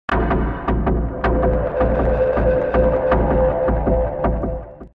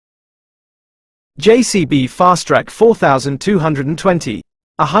JCB Fastrac 4220,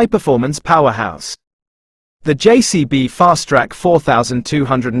 a high-performance powerhouse. The JCB Fastrac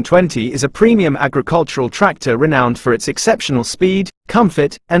 4220 is a premium agricultural tractor renowned for its exceptional speed,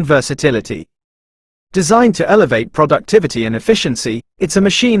 comfort, and versatility. Designed to elevate productivity and efficiency, it's a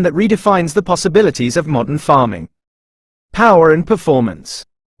machine that redefines the possibilities of modern farming. Power and performance.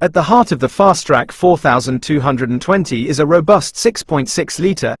 At the heart of the Fastrac 4220 is a robust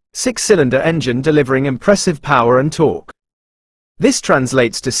 6.6-litre, six-cylinder engine delivering impressive power and torque. This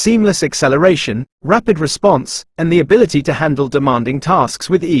translates to seamless acceleration, rapid response, and the ability to handle demanding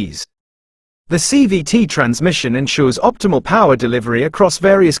tasks with ease. The CVT transmission ensures optimal power delivery across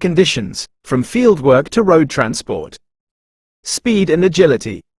various conditions, from field work to road transport. Speed and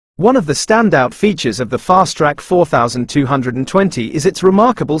agility. One of the standout features of the Fastrac 4220 is its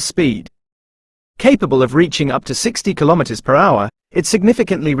remarkable speed. Capable of reaching up to 60 km per hour, it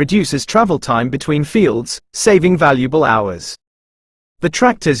significantly reduces travel time between fields, saving valuable hours. The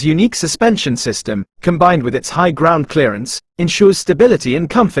tractor's unique suspension system, combined with its high ground clearance, ensures stability and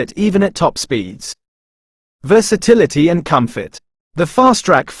comfort even at top speeds. Versatility and comfort. The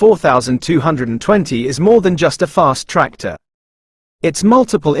Fastrac 4220 is more than just a fast tractor. Its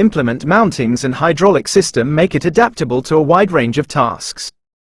multiple implement mountings and hydraulic system make it adaptable to a wide range of tasks.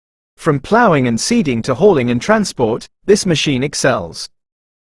 From plowing and seeding to hauling and transport, this machine excels.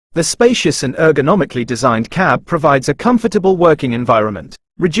 The spacious and ergonomically designed cab provides a comfortable working environment,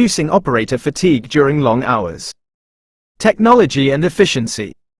 reducing operator fatigue during long hours. Technology and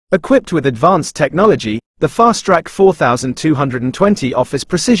efficiency. Equipped with advanced technology, the Fastrac 4220 offers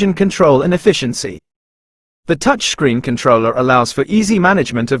precision control and efficiency. The touchscreen controller allows for easy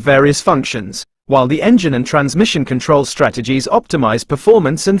management of various functions, while the engine and transmission control strategies optimize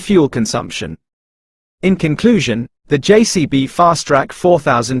performance and fuel consumption. In conclusion, the JCB Fastrac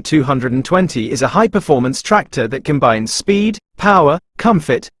 4220 is a high-performance tractor that combines speed, power,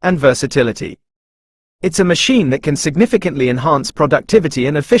 comfort, and versatility. It's a machine that can significantly enhance productivity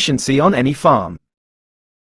and efficiency on any farm.